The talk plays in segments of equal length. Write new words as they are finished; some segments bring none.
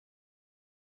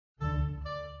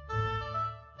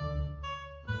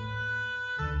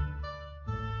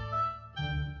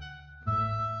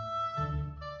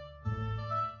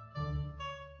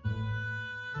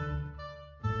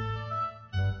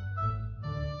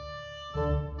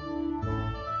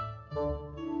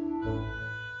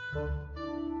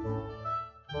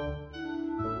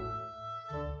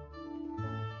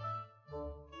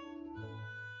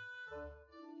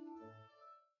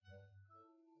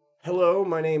Hello,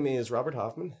 my name is Robert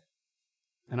Hoffman,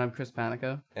 And I'm Chris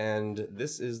Panico. and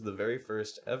this is the very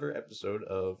first ever episode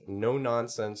of No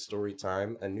Nonsense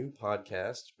Storytime, a new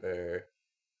podcast where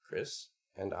Chris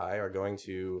and I are going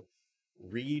to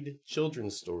read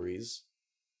children's stories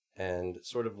and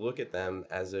sort of look at them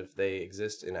as if they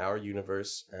exist in our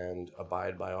universe and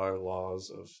abide by our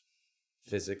laws of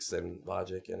physics and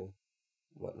logic and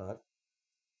whatnot,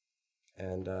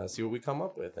 and see what we come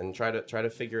up with, and try to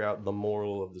figure out the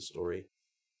moral of the story.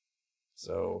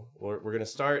 So we're going to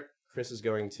start. Chris is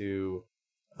going to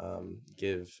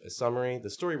give a summary.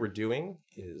 The story we're doing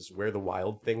is Where the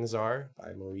Wild Things Are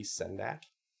by Maurice Sendak.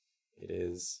 It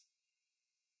is,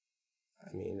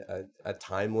 a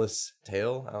timeless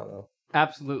tale. I don't know.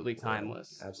 Absolutely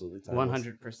timeless. Yeah, absolutely timeless.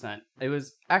 100%. It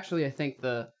was actually, I think,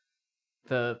 the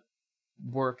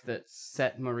work that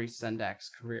set Maurice Sendak's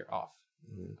career off.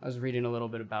 Mm. I was reading a little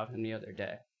bit about him the other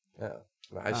day. Yeah.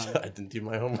 I didn't do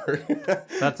my homework.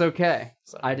 That's okay.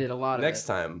 So, I did a lot of next it.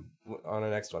 time, on the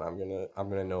next one, I'm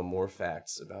gonna know more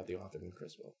facts about the author than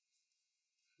Chris will.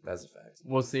 That's a fact.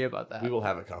 We'll see about that. We will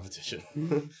have a competition.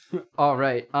 All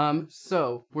right.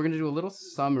 So we're going to do a little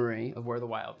summary of Where the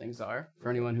Wild Things Are for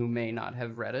anyone who may not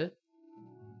have read it.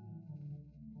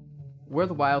 Where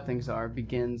the Wild Things Are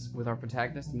begins with our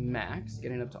protagonist Max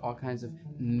getting up to all kinds of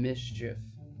mischief,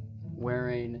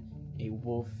 wearing a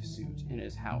wolf suit in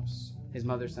his house. His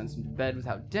mother sends him to bed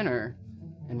without dinner,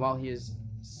 and while he is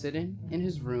sitting in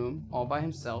his room all by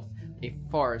himself, a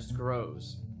forest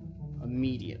grows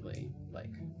immediately,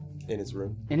 In his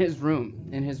room. in his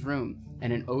room,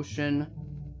 and an ocean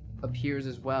appears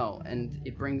as well, and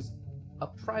it brings a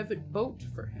private boat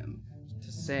for him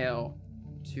to sail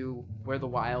to where the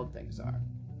wild things are.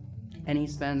 And he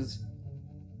spends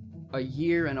a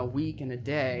year and a week and a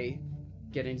day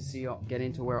getting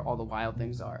to where all the wild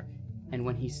things are. And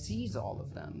when he sees all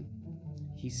of them,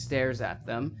 he stares at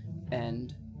them,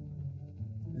 and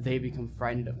they become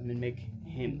frightened of him and make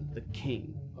him the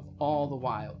king of all the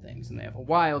wild things. And they have a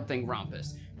wild thing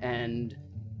rompus. And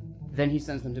then he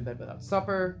sends them to bed without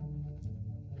supper.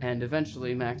 And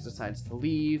eventually Max decides to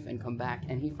leave and come back,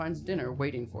 and he finds dinner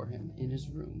waiting for him in his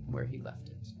room where he left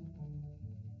it.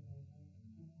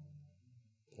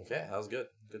 Okay, that was good.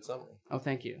 Good summary. Oh,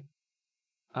 thank you.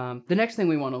 The next thing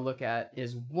we want to look at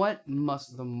is what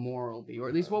must the moral be, or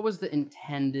at least what was the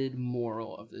intended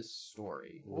moral of this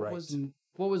story? What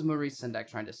was Maurice Sendak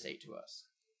trying to say to us?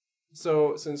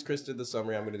 So, since Chris did the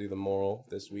summary, I'm going to do the moral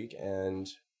this week, and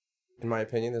in my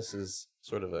opinion, this is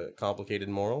sort of a complicated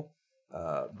moral,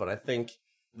 but I think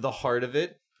the heart of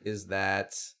it is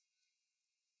that,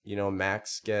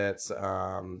 Max gets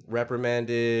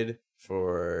reprimanded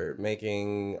for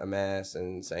making a mess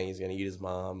and saying he's going to eat his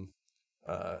mom.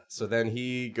 So then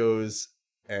he goes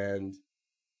and,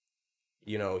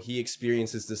 he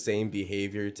experiences the same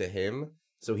behavior to him.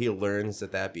 So he learns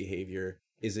that behavior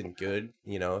isn't good,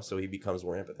 so he becomes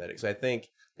more empathetic. So I think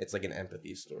it's like an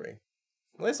empathy story.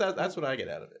 At least that's what I get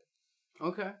out of it.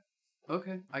 Okay.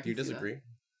 Do you disagree?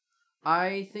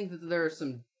 I think that there are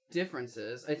some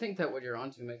differences. I think that what you're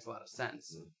onto makes a lot of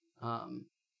sense.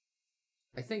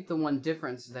 I think the one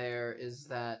difference there is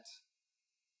that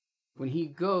when he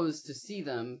goes to see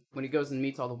them, when he goes and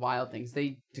meets all the wild things,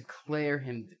 they declare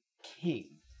him the king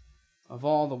of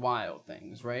all the wild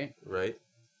things, right? Right.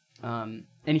 And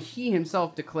he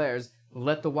himself declares,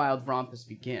 "Let the wild rompus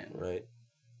begin." Right.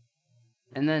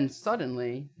 And then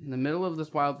suddenly, in the middle of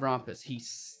this wild rompus, he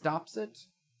stops it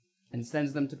and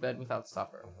sends them to bed without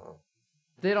supper. Uh-huh.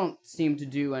 They don't seem to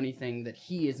do anything that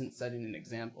he isn't setting an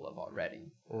example of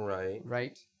already. Right.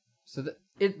 Right? So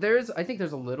I think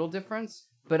there's a little difference,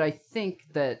 but I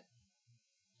think that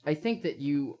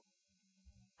you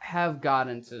have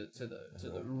gotten to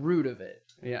the root of it.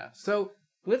 Yeah. So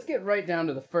let's get right down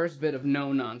to the first bit of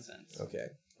no nonsense. Okay.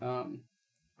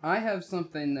 I have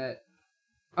something that.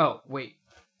 Oh, wait.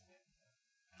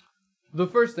 The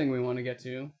first thing we want to get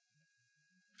to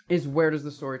is, where does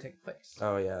the story take place?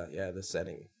 Oh, yeah, the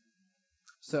setting.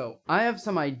 So, I have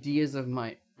some ideas of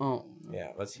my own.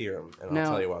 Yeah, let's hear them, and Now, I'll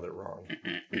tell you why they're wrong.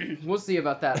 We'll see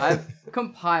about that. I've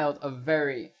compiled a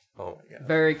very,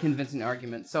 very convincing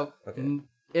argument. So,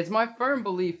 it's my firm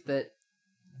belief that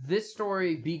this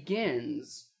story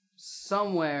begins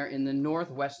somewhere in the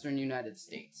northwestern United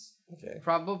States. Okay.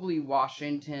 Probably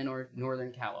Washington or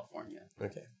Northern California.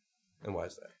 Okay. And why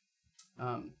is that?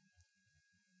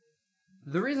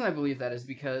 The reason I believe that is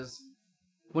because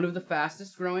one of the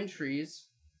fastest growing trees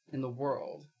in the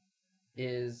world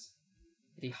is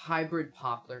the hybrid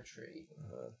poplar tree,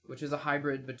 which is a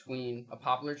hybrid between a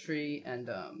poplar tree and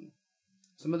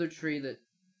some other tree that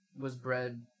was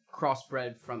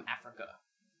crossbred from Africa.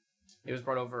 It was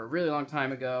brought over a really long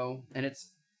time ago, and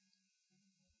it's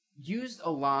used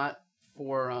a lot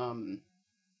for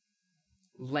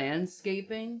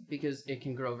landscaping because it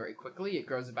can grow very quickly. It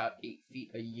grows about 8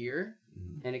 feet a year,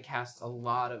 and it casts a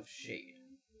lot of shade,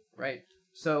 right?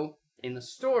 So in the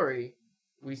story,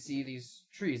 we see these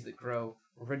trees that grow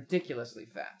ridiculously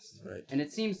fast. Right. And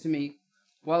it seems to me,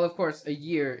 while of course a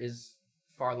year is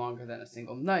far longer than a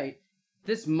single night,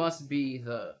 this must be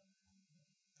the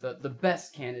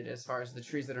best candidate as far as the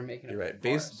trees that are making it. You're right.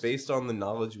 Based on the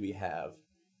knowledge we have,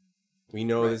 we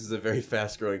know this is a very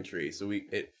fast growing tree. So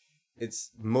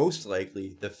it's most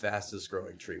likely the fastest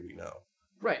growing tree we know.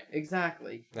 Right,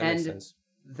 exactly. That makes sense.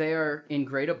 They're in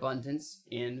great abundance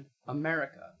in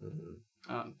America.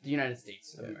 The United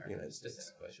States of America. United States,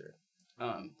 specifically. sure.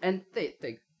 And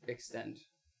they extend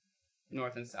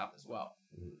north and south as well.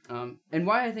 And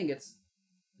why I think it's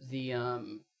the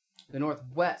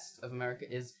northwest of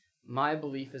America is, my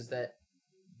belief is that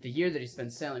the year that he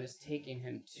spent sailing is taking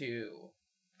him to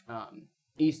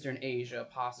Eastern Asia,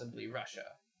 possibly Russia.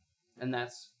 And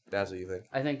that's what you think.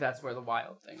 I think that's where the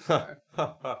wild things are.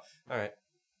 All right.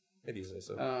 Maybe you say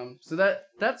so. So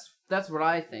that's what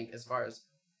I think as far as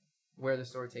where the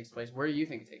story takes place. Where do you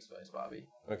think it takes place, Bobby?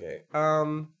 Okay.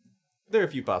 There are a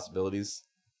few possibilities,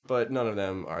 but none of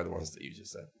them are the ones that you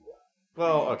just said.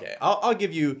 Well, okay. I'll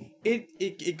give you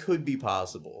it could be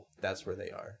possible. That's where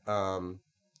they are.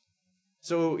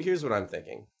 So here's what I'm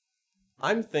thinking.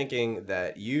 I'm thinking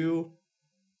that you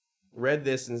read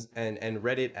this and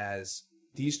read it as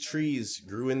these trees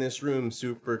grew in this room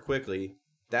super quickly.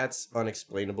 That's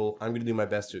unexplainable. I'm going to do my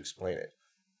best to explain it.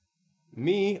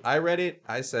 Me, I read it.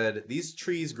 I said, these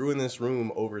trees grew in this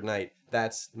room overnight.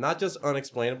 That's not just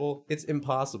unexplainable. It's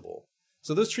impossible.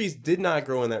 So those trees did not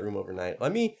grow in that room overnight.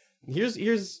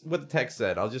 Here's what the text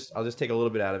said. I'll just take a little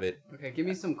bit out of it. Okay, give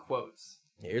me some quotes.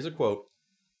 Here's a quote.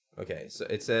 Okay, so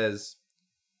it says,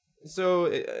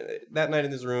 that night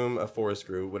in this room, a forest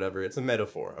grew, whatever. It's a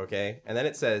metaphor, okay? And then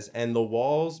it says, and the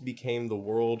walls became the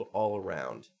world all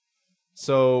around.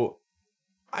 So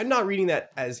I'm not reading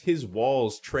that as his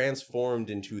walls transformed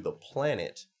into the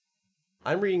planet.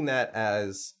 I'm reading that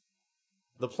as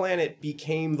the planet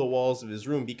became the walls of his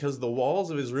room, because the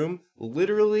walls of his room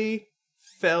literally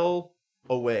fell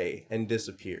away and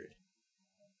disappeared.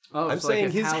 Oh, I'm so saying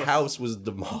like his house was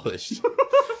demolished.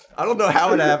 I don't know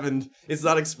how it happened. It's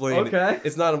not explained. Okay.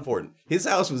 It's not important. His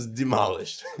house was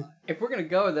demolished. If we're gonna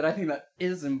go with it, I think that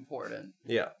is important.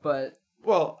 Yeah. But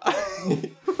well,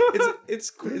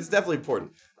 it's definitely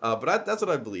important. But that's what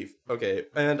I believe. Okay.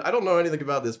 And I don't know anything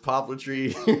about this poplar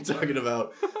tree you're talking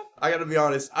about. I gotta be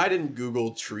honest. I didn't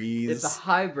Google trees. It's a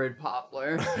hybrid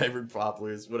poplar. Hybrid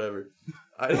poplars, whatever.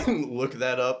 I didn't look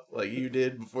that up like you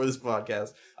did before this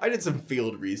podcast. I did some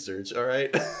field research, all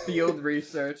right? Field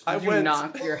research? Did you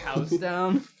knock your house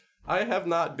down? I have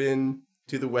not been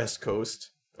to the West Coast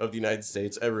of the United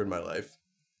States ever in my life.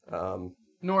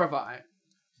 Nor have I.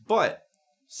 But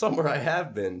somewhere I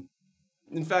have been.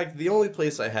 In fact, the only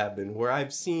place I have been where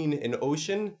I've seen an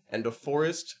ocean and a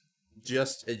forest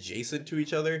just adjacent to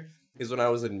each other is when I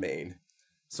was in Maine.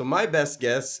 So my best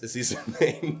guess is he's in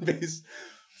Maine based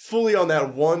fully on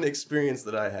that one experience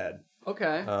that I had.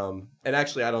 Okay. And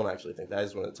actually, I don't actually think that. I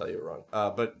just want to tell you it wrong.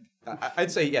 But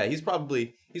I'd say, yeah, he's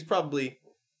probably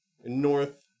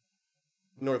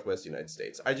northwest United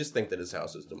States. I just think that his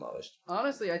house was demolished.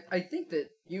 Honestly, I think that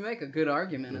you make a good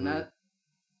argument, and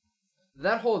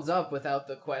that holds up without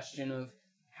the question of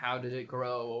how did it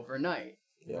grow overnight,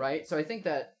 right? So I think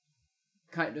that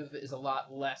kind of is a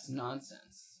lot less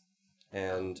nonsense.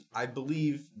 And I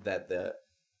believe that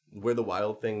where the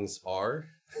wild things are.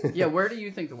 Yeah, where do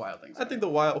you think the wild things are? I think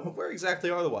where exactly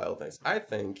are the wild things? I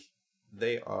think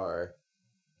they are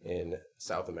in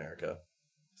South America.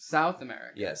 South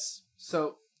America? Yes.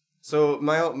 So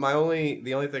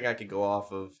the only thing I could go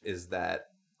off of is that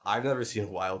I've never seen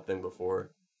a wild thing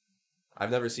before.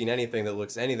 I've never seen anything that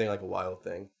looks anything like a wild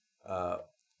thing.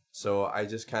 So I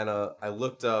just I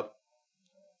looked up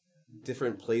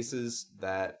different places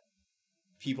that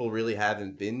people really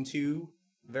haven't been to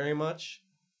very much,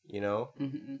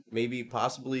 maybe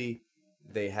possibly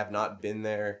they have not been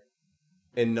there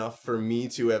enough for me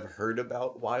to have heard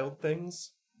about wild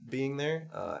things being there.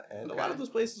 And a lot of those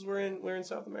places were in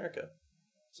South America,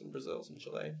 some Brazil, some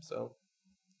Chile. So,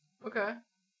 okay.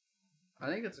 I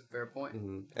think that's a fair point.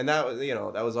 Mm-hmm. And that was,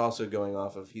 that was also going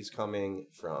off of he's coming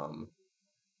from,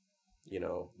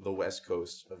 the West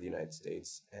Coast of the United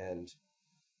States and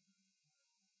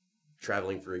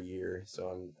traveling for a year.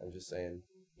 So I'm just saying,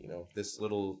 this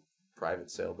little private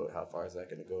sailboat, how far is that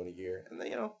going to go in a year? And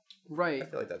then, right. I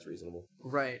feel like that's reasonable.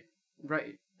 Right.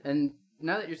 And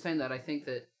now that you're saying that, I think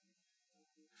that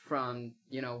from,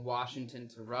 Washington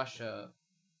to Russia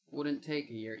wouldn't take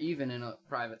a year, even in a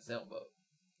private sailboat.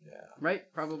 Yeah. Right?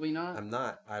 Probably not.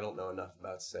 I don't know enough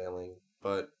about sailing,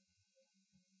 but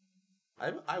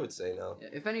I would say no.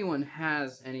 If anyone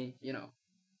has any,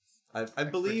 I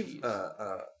believe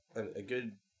expertise. a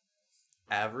good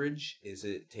average is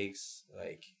it takes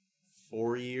like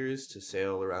 4 years to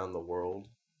sail around the world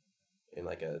in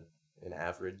like an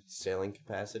average sailing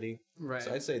capacity. Right.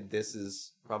 So I'd say this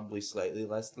is probably slightly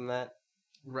less than that.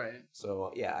 Right.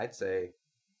 So yeah, I'd say.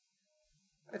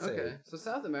 Okay. So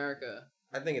South America.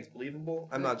 I think it's believable.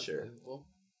 I'm not sure.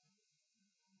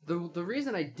 The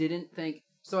reason I didn't think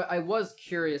so, I was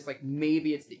curious. Like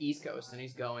maybe it's the East Coast and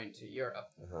he's going to Europe.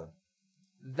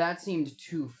 That seemed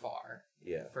too far.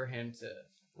 Yeah. For him to.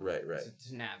 Right.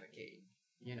 To navigate.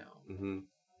 Mm-hmm.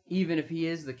 Even if he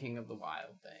is the king of the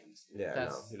wild things. Yeah.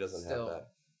 No, he doesn't have that,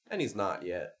 and he's not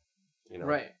yet.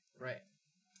 Right.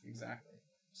 Exactly.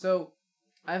 So,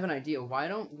 I have an idea. Why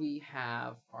don't we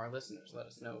have our listeners let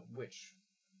us know which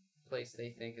place they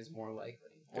think is more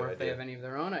likely, or if they have any of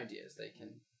their own ideas, they can.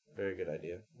 Very good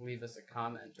idea. Leave us a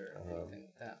comment or anything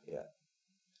like that. Yeah.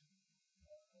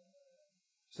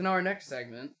 So now our next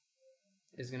segment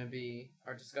is going to be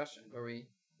our discussion, where we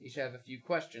each have a few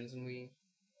questions and we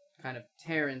kind of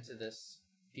tear into this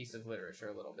piece of literature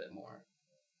a little bit more.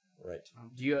 Right.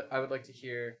 I would like to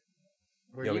hear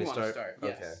where you want to start.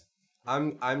 Okay. Yes.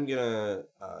 I'm gonna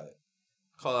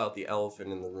call out the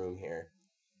elephant in the room here,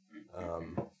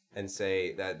 and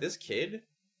say that this kid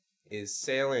is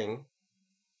sailing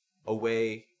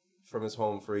away from his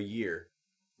home for a year,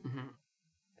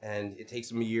 and it takes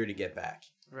him a year to get back.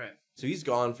 Right. So he's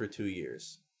gone for 2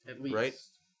 years. At least. Right.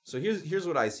 So here's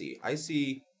what I see. I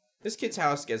see this kid's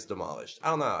house gets demolished. I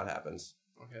don't know how it happens.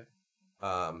 Okay.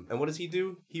 And what does he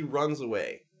do? He runs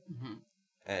away. Mm-hmm.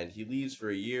 And he leaves for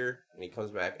a year, and he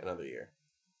comes back another year.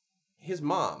 His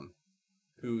mom,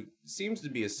 who seems to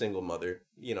be a single mother,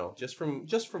 just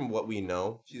from what we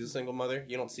know, she's a single mother.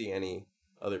 You don't see any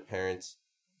other parents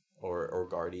or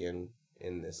guardian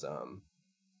in this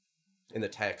in the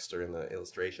text or in the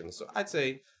illustration. So I'd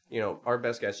say, our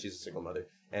best guess, she's a single mother,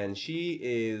 and she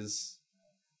is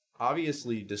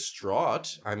obviously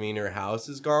distraught. I mean, her house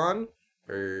is gone.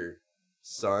 Her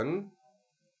son,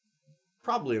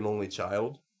 probably an only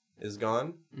child, is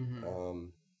gone. Mm-hmm.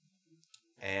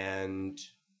 And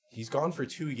he's gone for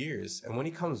 2 years. And when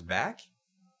he comes back,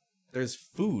 there's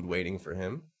food waiting for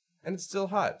him, and it's still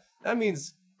hot. That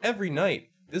means every night,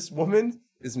 this woman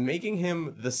is making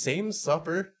him the same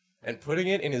supper and putting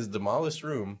it in his demolished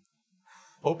room,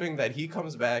 hoping that he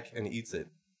comes back and eats it.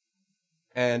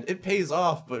 And it pays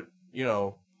off, but,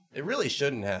 it really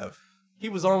shouldn't have. He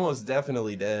was almost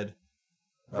definitely dead.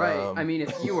 Right. I mean,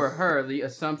 if you were her, the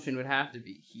assumption would have to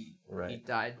be he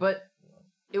died. But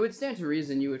it would stand to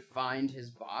reason you would find his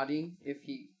body if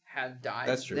he had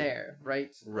died there,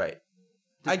 right? Right.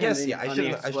 I guess, yeah, I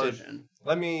should.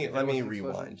 Let me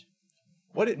rewind.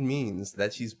 What it means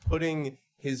that she's putting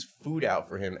his food out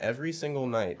for him every single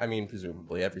night. I mean,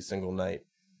 presumably every single night.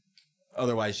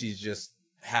 Otherwise, she's just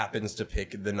happens to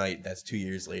pick the night that's 2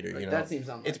 years later. That seems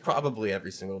unlikely. It's probably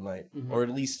every single night, or at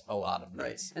least a lot of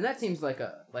nights. And that seems like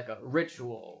a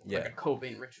ritual, like a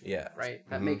coping ritual. Yeah, right.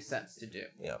 That makes sense to do.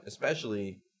 Yeah,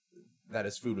 especially that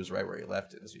his food was right where he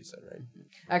left it, as you said, right?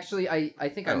 Actually, I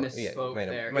think I misspoke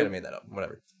there. Might have made that up.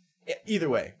 Whatever. Either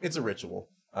way, it's a ritual,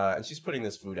 and she's putting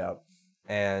this food out.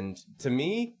 And to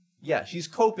me, yeah, she's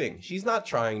coping. She's not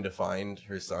trying to find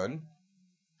her son.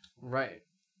 Right.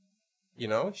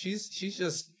 She's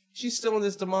still in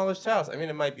this demolished house. I mean,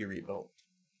 it might be rebuilt.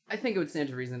 I think it would stand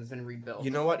to reason it's been rebuilt.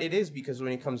 You know what? It is, because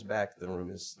when he comes back, the room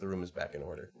is back in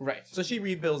order. Right. So she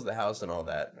rebuilds the house and all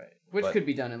that. Right. Which could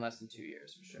be done in less than 2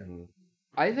 years, for sure. Mm-hmm.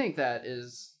 I think that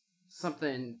is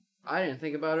something I didn't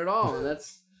think about at all, and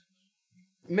that's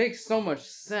makes so much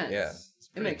sense. Yeah.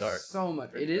 It makes dark. So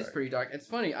much. It is pretty dark. It's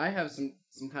funny. I have some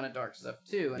kind of dark stuff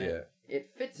too, and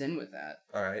it fits in with that.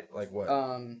 All right. Like what?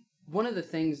 One of the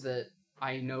things that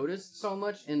I noticed so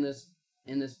much in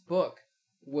this book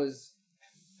was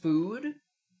food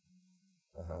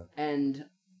and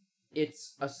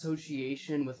its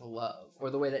association with love, or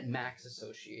the way that Max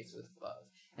associates with love.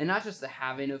 And not just the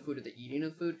having of food or the eating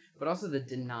of food, but also the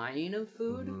denying of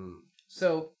food. Mm-hmm.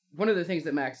 So one of the things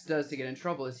that Max does to get in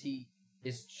trouble is he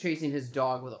is chasing his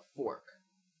dog with a fork.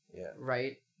 Yeah.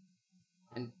 Right?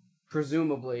 And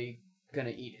presumably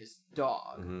gonna eat his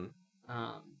dog.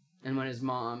 Mm-hmm. And when his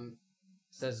mom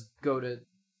says, go to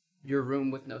your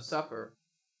room with no supper,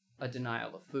 a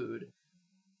denial of food,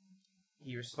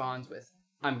 he responds with,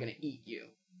 I'm gonna eat you.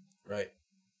 Right.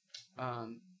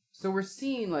 So we're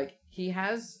seeing, like, he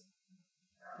has,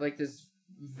 like, this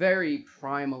very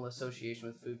primal association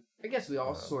with food. I guess we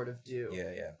all sort of do.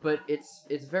 Yeah. But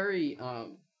it's very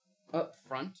up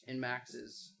front in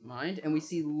Max's mind, and we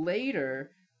see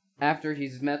later, after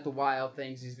he's met the wild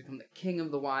things, he's become the king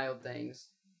of the wild things.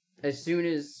 As soon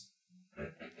as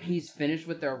he's finished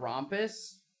with their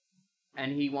rompus,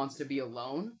 and he wants to be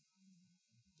alone,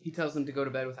 he tells them to go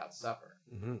to bed without supper.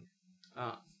 Mm-hmm.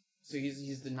 So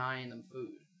he's denying them food.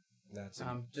 That's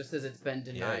just as it's been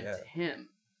denied to him.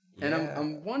 Yeah. And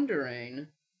I'm wondering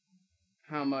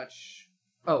how much.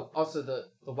 Oh, also the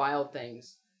wild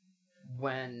things,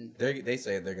 when they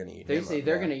say they're gonna eat him. They say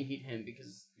they're gonna eat him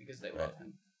because they love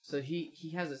him. So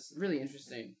he has this really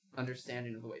interesting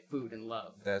understanding of the way food and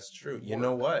love. That's true. You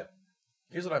know what?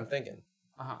 Here's what I'm thinking.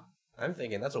 I'm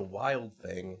thinking that's a wild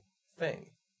thing.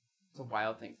 It's a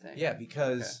wild thing. Yeah,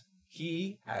 because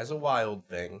he, as a wild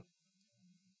thing,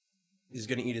 is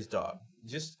going to eat his dog.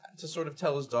 Just to sort of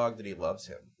tell his dog that he loves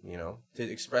him, you know? To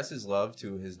express his love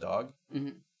to his dog,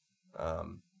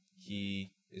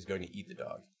 he is going to eat the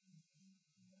dog.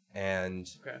 And,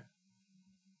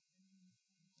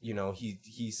 you know,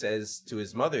 he says to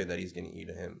his mother that he's going to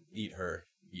eat him.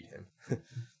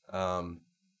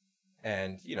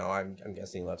 And, you know, I'm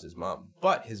guessing he loves his mom.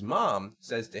 But his mom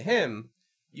says to him,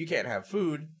 you can't have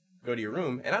food, go to your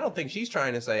room. And I don't think she's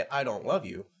trying to say, I don't love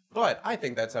you. But I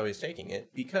think that's how he's taking it,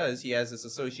 because he has this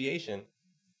association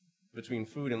between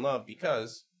food and love,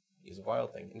 because he's a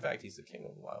wild thing. In fact, he's the king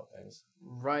of the wild things.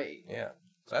 Right. Yeah.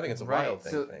 So I think it's a wild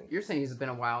thing. So you're saying he's been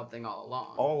a wild thing all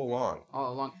along.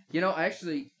 All along. You know,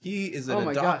 actually... He is an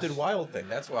adopted wild thing.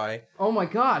 That's why... Oh my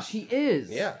gosh, he is.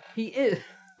 Yeah. He is.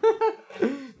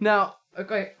 Now,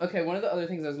 okay, one of the other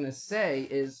things I was going to say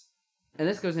is, and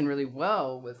this goes in really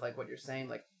well with, like, what you're saying,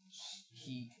 like,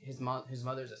 his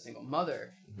mother's a single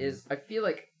mother, is I feel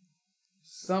like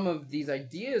some of these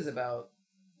ideas about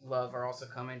love are also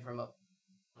coming from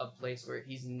a place where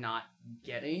he's not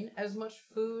getting as much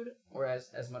food or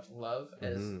as much love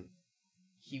as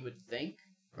he would think,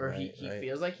 or he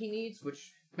feels like he needs,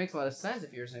 which makes a lot of sense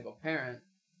if you're a single parent,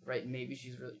 right? Maybe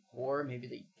she's really poor, maybe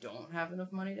they don't have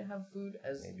enough money to have food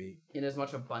in as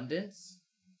much abundance.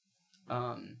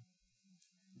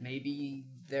 Maybe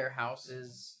their house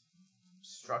is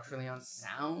structurally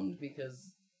unsound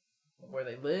because of where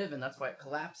they live, and that's why it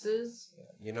collapses.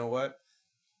 You know what?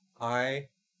 I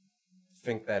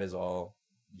think that is all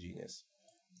genius.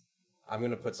 I'm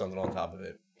going to put something on top of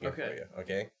it here for you,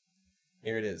 okay?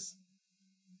 Here it is.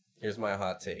 Here's my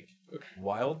hot take. Okay.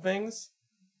 Wild things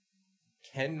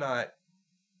cannot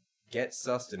get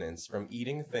sustenance from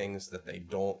eating things that they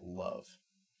don't love.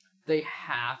 They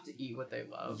have to eat what they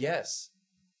love. Yes.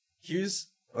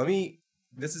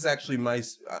 This is actually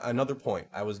another point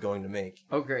I was going to make.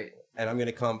 Oh, great. And I'm going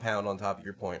to compound on top of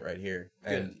your point right here.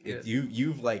 And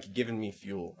you've like given me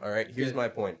fuel. All right, here's my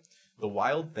point. The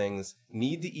wild things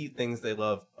need to eat things they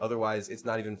love. Otherwise, it's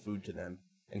not even food to them.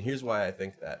 And here's why I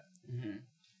think that.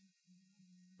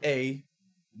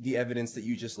 The evidence that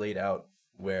you just laid out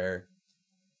where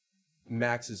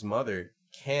Max's mother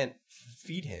can't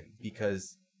feed him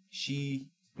because she,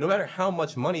 no matter how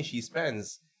much money she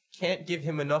spends, can't give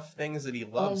him enough things that he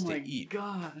loves to eat. Oh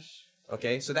my gosh.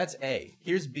 Okay, so that's A.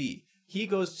 Here's B. He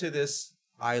goes to this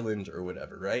island or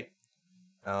whatever, right?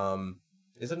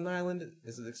 Is it an island?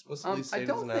 Is it explicitly stated as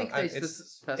an island? I don't think they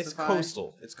specify. It's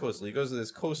coastal. It's coastal. He goes to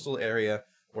this coastal area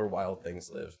where wild things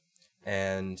live.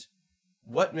 And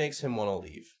what makes him want to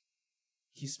leave?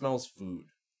 He smells food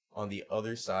on the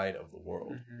other side of the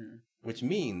world, which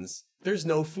means there's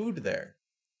no food there.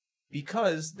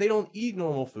 Because they don't eat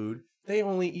normal food, they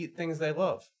only eat things they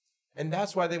love. And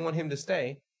that's why they want him to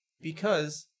stay,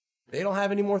 because they don't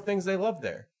have any more things they love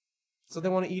there. So they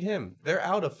want to eat him. They're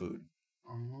out of food.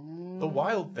 The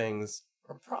wild things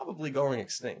are probably going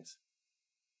extinct.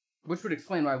 Which would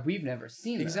explain why we've never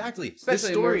seen them. Exactly. This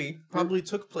story probably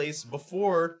took place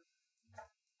before,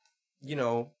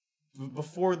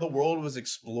 before the world was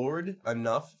explored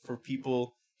enough for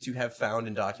people to have found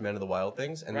and documented the wild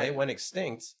things, and they went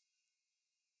extinct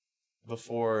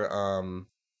before,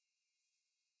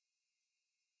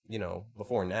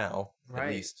 before now, at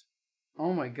least.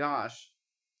 Oh my gosh.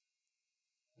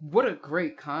 What a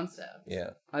great concept.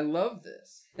 Yeah. I love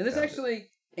this. And this actually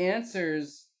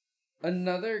answers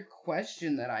another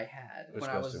question that I had when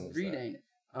I was reading.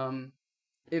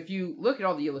 If you look at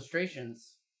all the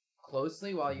illustrations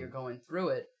closely while you're going through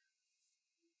it,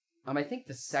 I think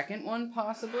the second one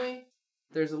possibly,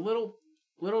 there's a little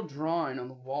drawing on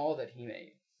the wall that he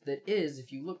made that is,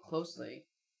 if you look closely,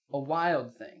 a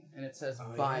wild thing. And it says,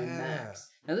 by Max.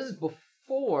 Now this is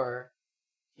before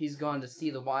he's gone to see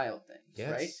the wild things,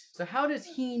 right? So how does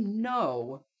he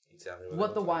know exactly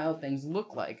what the wild things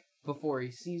look like before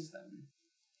he sees them.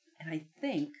 And I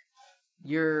think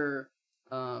your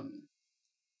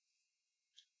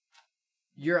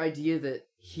idea that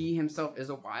he himself is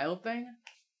a wild thing,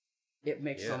 it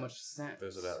makes so much sense.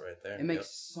 Throws it out right there. It makes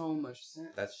so much sense.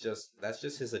 That's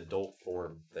just his adult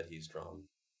form that he's drawn.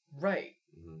 Right.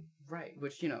 Right.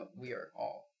 Which, we are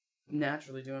all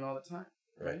naturally doing all the time.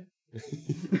 Right?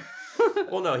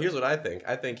 Well, no, here's what I think.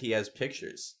 I think he has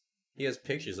pictures. He has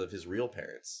pictures of his real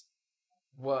parents.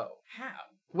 Whoa. How?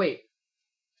 Wait.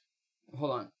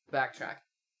 Hold on. Backtrack.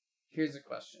 Here's a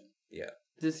question. Yeah.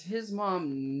 Does his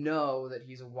mom know that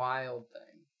he's a wild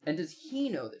thing? And does he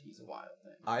know that he's a wild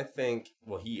thing? I think,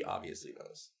 well, he obviously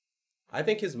knows. I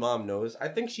think his mom knows. I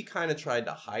think she kind of tried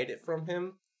to hide it from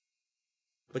him.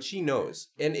 But she knows.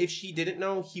 And if she didn't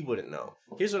know, he wouldn't know.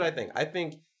 Here's what I think. I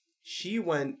think she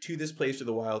went to this place where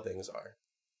the wild things are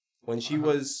when she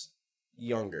was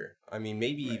younger. I mean,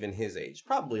 maybe even his age.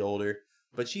 Probably older.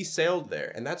 But she sailed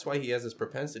there. And that's why he has this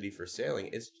propensity for sailing.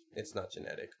 It's not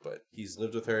genetic, but he's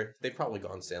lived with her. They've probably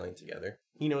gone sailing together.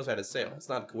 He knows how to sail. It's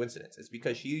not a coincidence. It's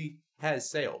because she has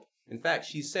sailed. In fact,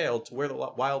 she sailed to where the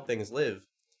wild things live.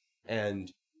 And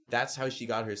that's how she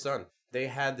got her son. They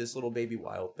had this little baby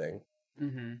wild thing.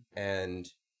 And,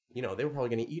 they were probably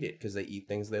going to eat it because they eat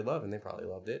things they love, and they probably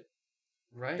loved it.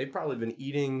 Right. They've probably been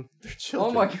eating their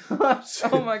children. Oh my gosh.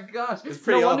 Oh my gosh. It's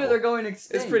pretty no wonder awful. They're going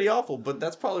extinct. It's pretty awful, but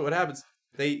that's probably what happens.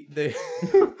 They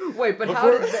Wait, but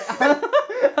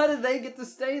how did they get to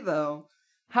stay, though?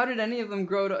 How did any of them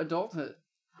grow to adulthood?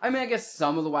 I mean, I guess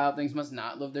some of the wild things must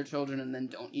not love their children and then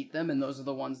don't eat them, and those are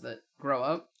the ones that grow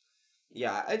up.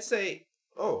 Yeah, I'd say...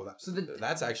 Oh,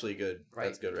 that's actually good. Right.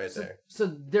 That's good there.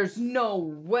 So there's no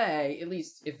way, at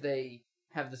least if they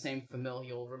have the same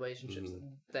familial relationships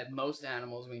that most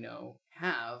animals we know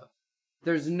have,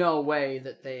 there's no way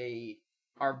that they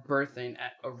are birthing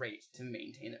at a rate to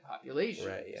maintain a population.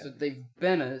 Right, yeah. So they've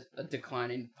been a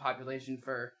declining population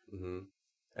for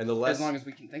and the less, as long as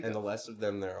we can think and the less of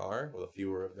them there are, or the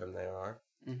fewer of them there are,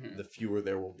 the fewer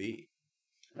there will be.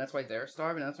 That's why they're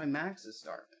starving. That's why Max is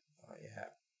starving. Oh, yeah.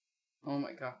 Oh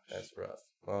my gosh. That's rough.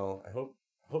 Well, I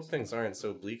hope things aren't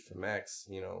so bleak for Max,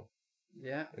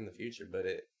 yeah, in the future, but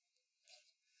it's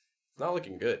not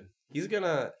looking good. He's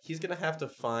gonna have to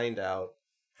find out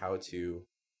how to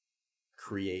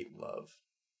create love,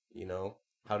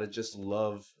 how to just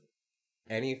love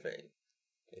anything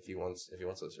if he wants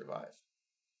to survive.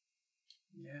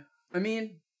 Yeah. I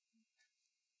mean,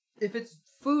 if it's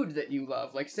food that you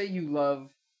love, like say you love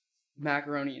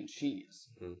macaroni and cheese,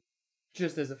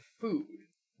 just as a food,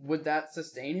 would that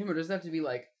sustain him, or does it have to be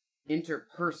like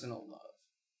interpersonal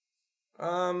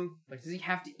love? Like, does he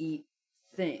have to eat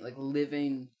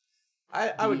living?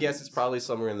 I would guess it's probably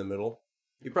somewhere in the middle.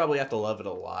 You probably have to love it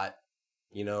a lot,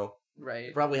 Right.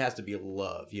 It probably has to be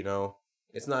love,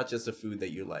 It's not just a food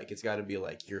that you like. It's got to be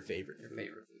like your favorite food.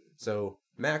 So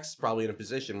Max is probably in a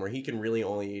position where he can really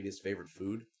only eat his favorite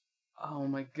food. Oh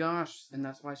my gosh! And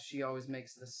that's why she always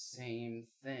makes the same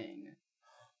thing.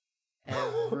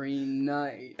 Every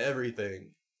night.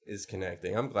 Everything is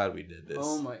connecting. I'm glad we did this.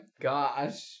 Oh my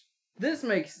gosh. This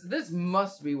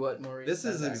must be what Maurice This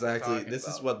is exactly, this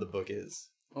is what the book is.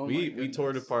 Oh we tore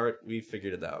it apart. We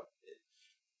figured it out.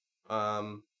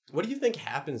 What do you think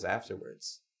happens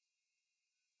afterwards?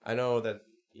 I know that,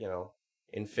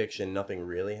 in fiction, nothing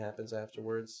really happens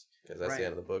afterwards, because that's the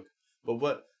end of the book. But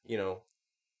what,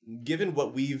 given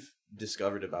what we've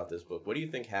discovered about this book, what do you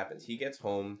think happens? He gets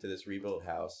home to this rebuilt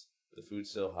house. The food's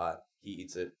still hot. He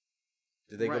eats it.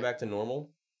 Did they go back to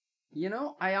normal?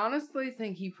 I honestly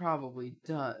think he probably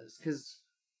does, because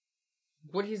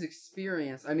what he's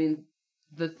experienced, I mean,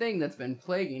 the thing that's been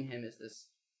plaguing him is this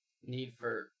need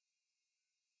for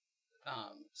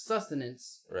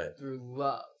sustenance through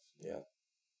love. Yeah.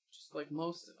 Just like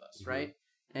most of us, right?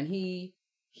 And he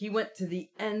went to the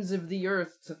ends of the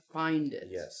earth to find it.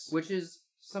 Yes. Which is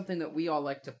something that we all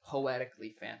like to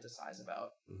poetically fantasize about.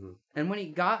 And when he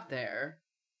got there,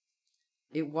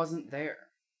 it wasn't there.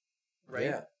 Right?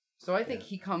 Yeah. So I think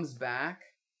he comes back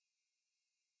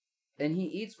and he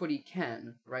eats what he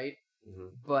can, right?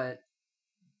 But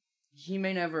he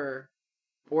may never,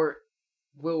 or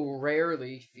will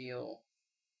rarely feel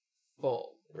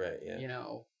full. Right, yeah.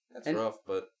 That's and, rough,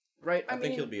 but I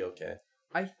think he'll be okay.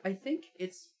 I think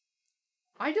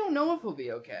I don't know if he'll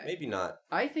be okay. Maybe not.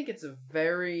 I think it's a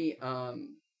very...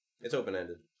 It's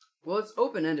open-ended. Well, it's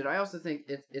open-ended. I also think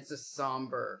it's a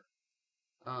somber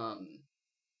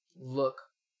look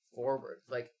forward.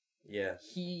 Like, yeah,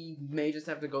 he may just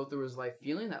have to go through his life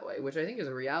feeling that way, which I think is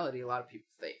a reality a lot of people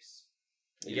face.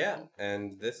 Yeah,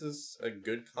 and this is a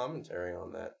good commentary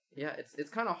on that. Yeah, it's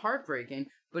kind of heartbreaking,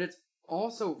 but it's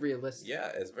also realistic.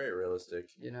 Yeah, it's very realistic.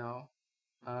 You know,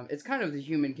 it's kind of the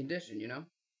human condition. You know.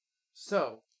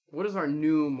 So, what is our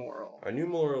new moral? Our new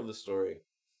moral of the story.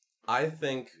 I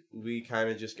think we kind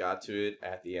of just got to it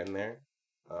at the end there.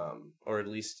 Or at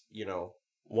least,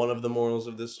 one of the morals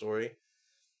of this story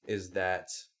is that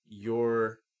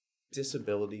your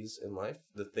disabilities in life,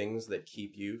 the things that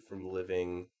keep you from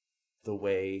living the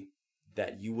way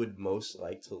that you would most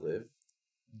like to live,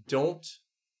 don't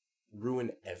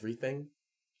ruin everything.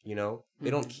 They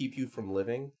don't keep you from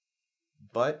living,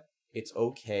 but it's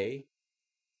okay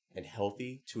and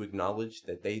healthy to acknowledge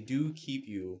that they do keep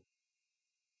you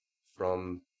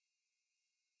from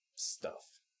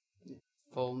stuff.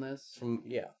 Fullness.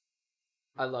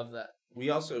 I love that. We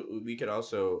could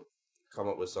also come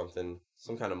up with some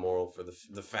kind of moral for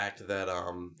the fact that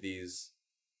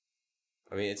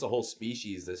it's a whole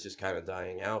species that's just kind of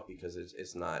dying out because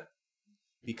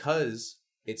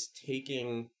it's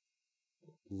taking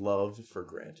love for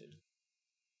granted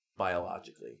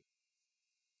biologically.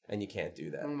 And you can't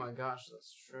do that. Oh my gosh,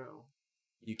 that's true.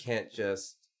 You can't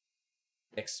just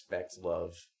expect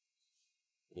love.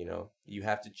 You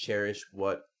have to cherish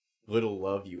what little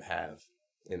love you have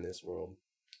in this world.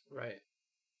 Right.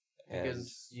 And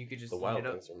because you could just the wild eat it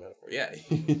up. things are metaphor. Yeah,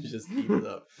 you just eat it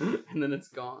up. And then it's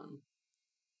gone.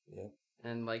 Yeah.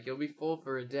 And you'll be full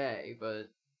for a day,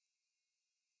 but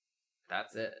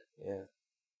that's it. Yeah.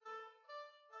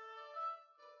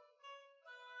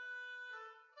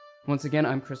 Once again,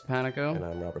 I'm Chris Panico. And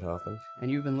I'm Robert Hoffman. And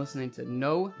you've been listening to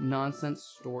No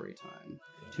Nonsense Storytime. Yeah.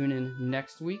 Tune in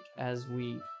next week as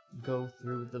we go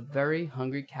through The Very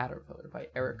Hungry Caterpillar by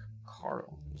Eric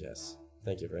Carle. Yes.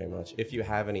 Thank you very much. If you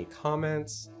have any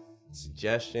comments,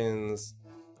 suggestions,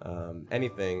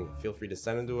 anything, feel free to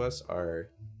send them to us.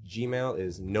 Our Gmail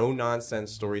is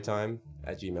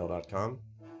nonsensestorytime@gmail.com.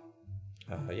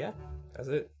 Yeah, that's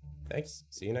it. Thanks.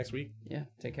 See you next week. Yeah,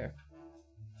 take care.